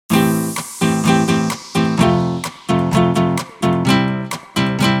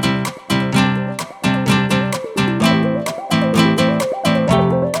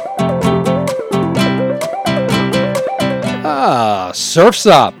Surf's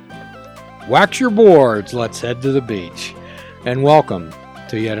up! Wax your boards, let's head to the beach. And welcome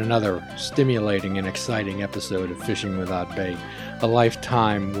to yet another stimulating and exciting episode of Fishing Without Bait, a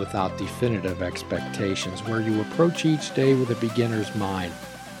lifetime without definitive expectations, where you approach each day with a beginner's mind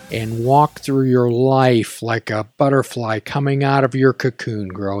and walk through your life like a butterfly coming out of your cocoon,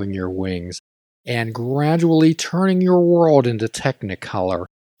 growing your wings, and gradually turning your world into technicolor,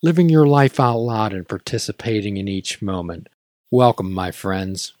 living your life out loud and participating in each moment. Welcome, my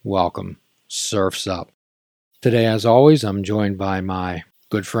friends. Welcome. Surf's up. Today, as always, I'm joined by my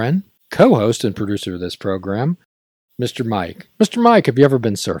good friend, co-host and producer of this program, Mr. Mike. Mr. Mike, have you ever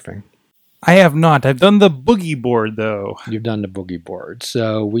been surfing? I have not. I've done the boogie board, though. You've done the boogie board.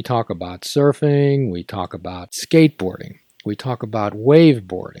 So we talk about surfing, we talk about skateboarding, we talk about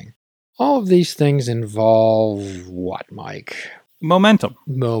waveboarding. All of these things involve what, Mike? Momentum.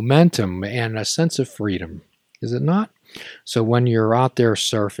 Momentum and a sense of freedom, is it not? So when you're out there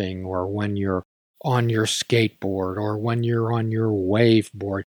surfing, or when you're on your skateboard, or when you're on your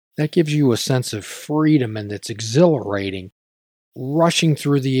waveboard, that gives you a sense of freedom, and it's exhilarating, rushing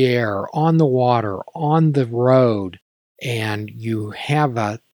through the air, on the water, on the road, and you have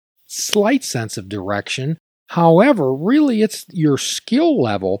a slight sense of direction. However, really it's your skill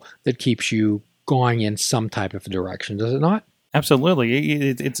level that keeps you going in some type of direction, does it not? Absolutely.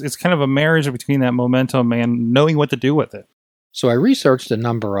 It's kind of a marriage between that momentum and knowing what to do with it. So I researched a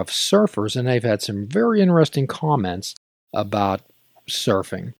number of surfers, and they've had some very interesting comments about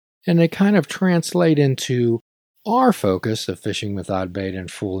surfing. And they kind of translate into our focus of Fishing Without Bait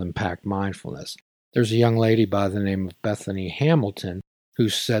and full impact mindfulness. There's a young lady by the name of Bethany Hamilton who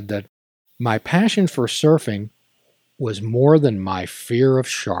said that my passion for surfing was more than my fear of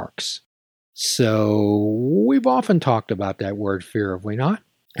sharks. So we've often talked about that word fear, have we not?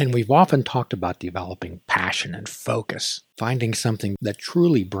 And we've often talked about developing passion and focus, finding something that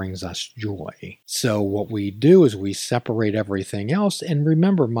truly brings us joy. So what we do is we separate everything else. And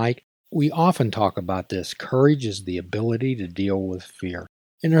remember, Mike, we often talk about this. Courage is the ability to deal with fear.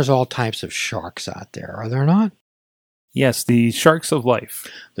 And there's all types of sharks out there, are there not? Yes, the sharks of life.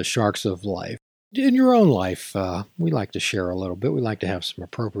 The sharks of life. In your own life, we like to share a little bit. We like to have some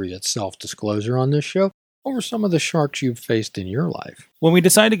appropriate self-disclosure on this show over some of the sharks you've faced in your life. When we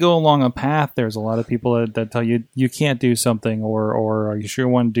decide to go along a path, there's a lot of people that tell you you can't do something, or are you sure you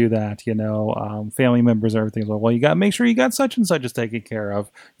want to do that? Family members, everything's like, well, you got to make sure you got such and such is taken care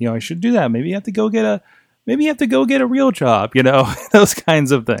of. I should do that. Maybe you have to go get a real job, those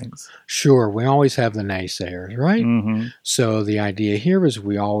kinds of things. Sure, we always have the naysayers, right? Mm-hmm. So the idea here is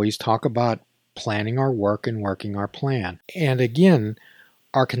we always talk about planning our work and working our plan. And again,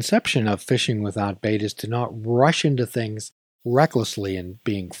 our conception of fishing without bait is to not rush into things recklessly and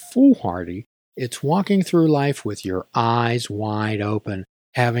being foolhardy. It's walking through life with your eyes wide open,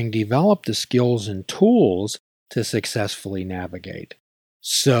 having developed the skills and tools to successfully navigate.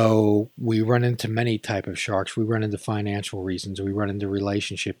 So we run into many types of sharks. We run into financial reasons. We run into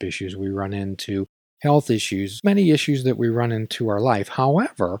relationship issues. We run into health issues, many issues that we run into our life.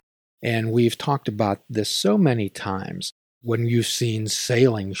 However, and we've talked about this so many times, when you've seen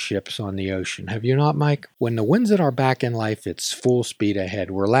sailing ships on the ocean, have you not, Mike? When the wind's at our back in life, it's full speed ahead.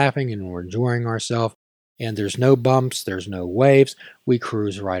 We're laughing and we're enjoying ourselves, and there's no bumps, there's no waves. We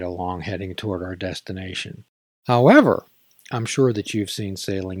cruise right along heading toward our destination. However, I'm sure that you've seen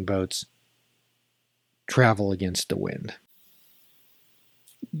sailing boats travel against the wind.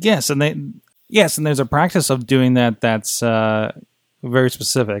 Yes, and there's a practice of doing that that's very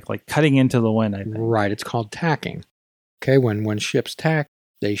specific, like cutting into the wind, I think. Right, it's called tacking. Okay, when ships tack,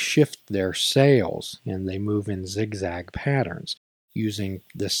 they shift their sails and they move in zigzag patterns using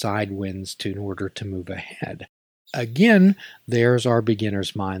the side winds in order to move ahead. Again, there's our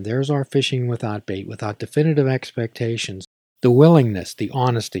beginner's mind. There's our fishing without bait, without definitive expectations. The willingness, the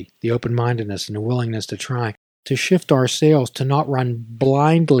honesty, the open-mindedness, and the willingness to try to shift our sails, to not run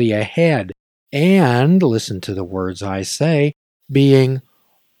blindly ahead, and, listen to the words I say, being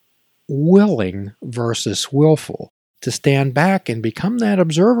willing versus willful. To stand back and become that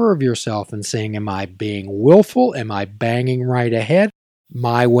observer of yourself and saying, am I being willful? Am I banging right ahead?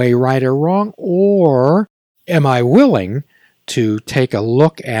 My way right or wrong? Or am I willing to take a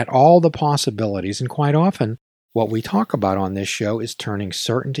look at all the possibilities? And quite often, what we talk about on this show is turning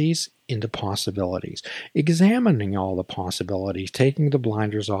certainties into possibilities, examining all the possibilities, taking the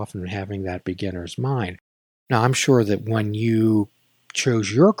blinders off and having that beginner's mind. Now, I'm sure that when you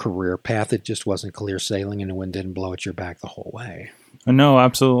chose your career path, it just wasn't clear sailing and the wind didn't blow at your back the whole way. No,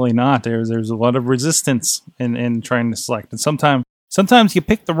 absolutely not. There's a lot of resistance in trying to select. And sometimes you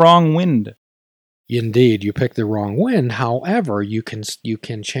pick the wrong wind. Indeed, you pick the wrong wind. However, you can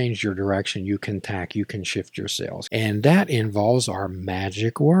change your direction, you can tack, you can shift your sails. And that involves our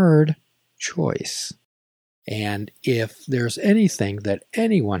magic word, choice. And if there's anything that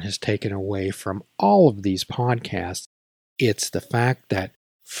anyone has taken away from all of these podcasts, it's the fact that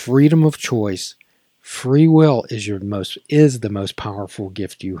freedom of choice, free will is the most powerful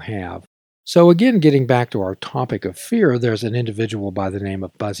gift you have. So again, getting back to our topic of fear, there's an individual by the name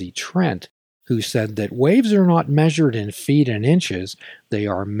of Buzzy Trent who said that waves are not measured in feet and inches, they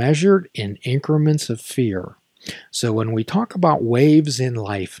are measured in increments of fear. So when we talk about waves in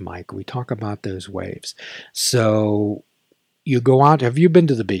life, Mike, we talk about those waves. So you go out, have you been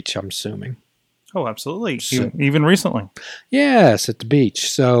to the beach, I'm assuming? Oh, absolutely. Even recently. Yes, at the beach.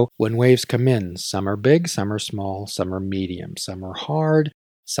 So when waves come in, some are big, some are small, some are medium, some are hard,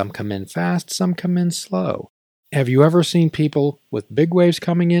 some come in fast, some come in slow. Have you ever seen people with big waves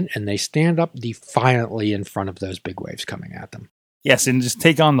coming in and they stand up defiantly in front of those big waves coming at them? Yes, and just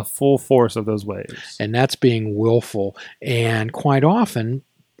take on the full force of those waves. And that's being willful. And quite often,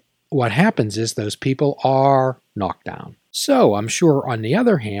 what happens is those people are knocked down. So I'm sure, on the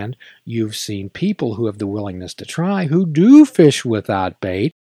other hand, you've seen people who have the willingness to try, who do fish without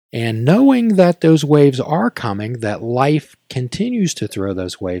bait, and knowing that those waves are coming, that life continues to throw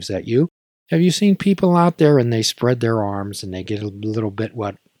those waves at you. Have you seen people out there and they spread their arms and they get a little bit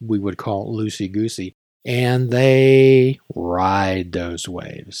what we would call loosey-goosey, and they ride those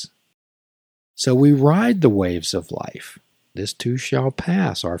waves? So we ride the waves of life. This too shall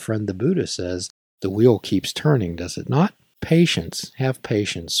pass. Our friend the Buddha says, the wheel keeps turning, does it not? Patience. Have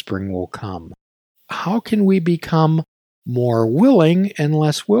patience. Spring will come. How can we become more willing and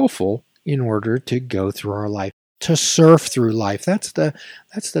less willful in order to go through our life, to surf through life? That's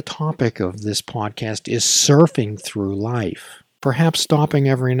the topic of this podcast, is surfing through life. Perhaps stopping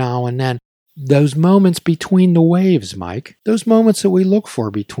every now and then. Those moments between the waves, Mike. Those moments that we look for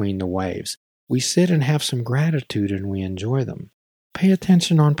between the waves. We sit and have some gratitude and we enjoy them. Pay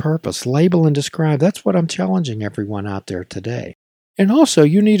attention on purpose. Label and describe. That's what I'm challenging everyone out there today. And also,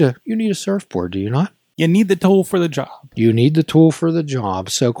 you need a surfboard, do you not? You need the tool for the job. You need the tool for the job.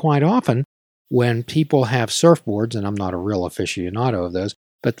 So quite often, when people have surfboards, and I'm not a real aficionado of those,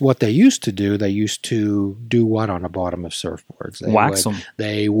 but what they used to do what on the bottom of surfboards? Wax them.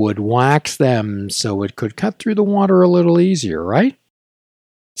 They would wax them so it could cut through the water a little easier, right?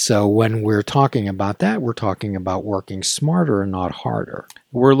 So when we're talking about that, we're talking about working smarter and not harder.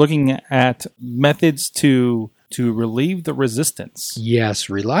 We're looking at methods to relieve the resistance. Yes,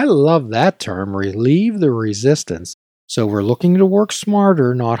 I love that term, relieve the resistance. So we're looking to work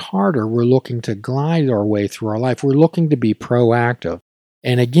smarter, not harder. We're looking to glide our way through our life. We're looking to be proactive.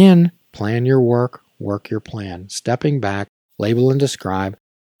 And again, plan your work your plan. Stepping back, label and describe.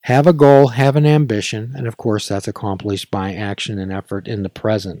 Have a goal, have an ambition, and of course that's accomplished by action and effort in the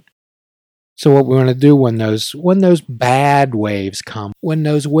present. So what we want to do when those bad waves come, when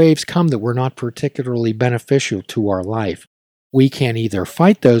those waves come that were not particularly beneficial to our life, we can either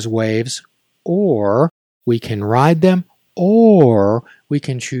fight those waves, or we can ride them, or we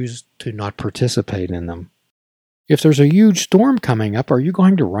can choose to not participate in them. If there's a huge storm coming up, are you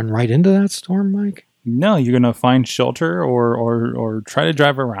going to run right into that storm, Mike? No, you're going to find shelter or try to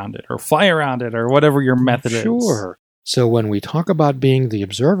drive around it or fly around it or whatever your method is. Sure. So when we talk about being the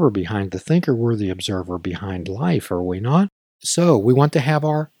observer behind the thinker, we're the observer behind life, are we not? So we want to have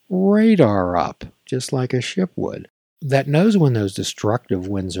our radar up, just like a ship would, that knows when those destructive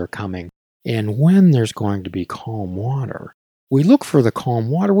winds are coming and when there's going to be calm water. We look for the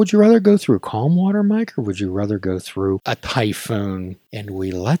calm water. Would you rather go through calm water, Mike, or would you rather go through a typhoon? And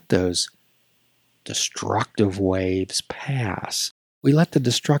we let those destructive waves pass. We let the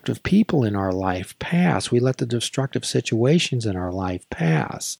destructive people in our life pass. We let the destructive situations in our life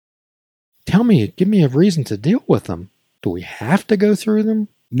pass. Give me a reason to deal with them. Do we have to go through them?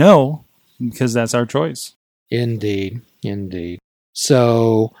 No, because that's our choice. Indeed.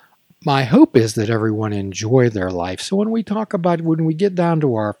 So my hope is that everyone enjoy their life. So when we get down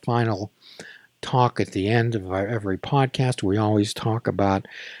to our final talk at the end of every podcast, we always talk about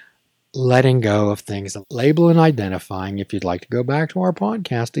letting go of things, label and identifying. If you'd like to go back to our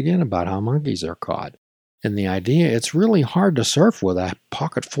podcast again about how monkeys are caught. And the idea, it's really hard to surf with a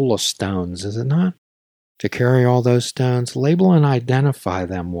pocket full of stones, is it not? To carry all those stones, label and identify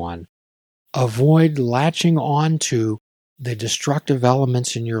them one. Avoid latching on to the destructive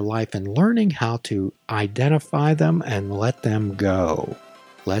elements in your life and learning how to identify them and let them go.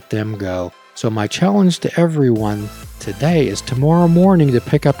 Let them go. So my challenge to everyone today is tomorrow morning to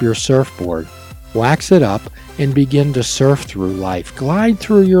pick up your surfboard Wax it up and begin to surf through life. Glide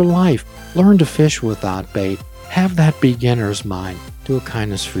through your life. Learn to fish without bait. Have that beginner's mind. Do a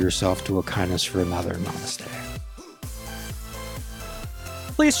kindness for yourself, do a kindness for another. Namaste.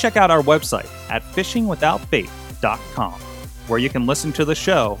 Please check out our website at fishingwithoutbait.com, where you can listen to the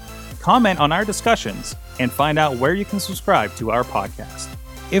show, comment on our discussions, and find out where you can subscribe to our podcast.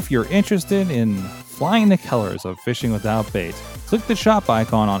 If you're interested in flying the colors of Fishing Without Bait, click the shop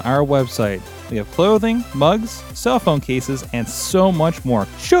icon on our website. We have clothing, mugs, cell phone cases, and so much more.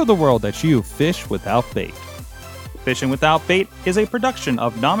 Show the world that you fish without bait. Fishing Without Bait is a production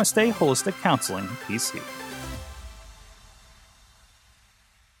of Namaste Holistic Counseling, PC.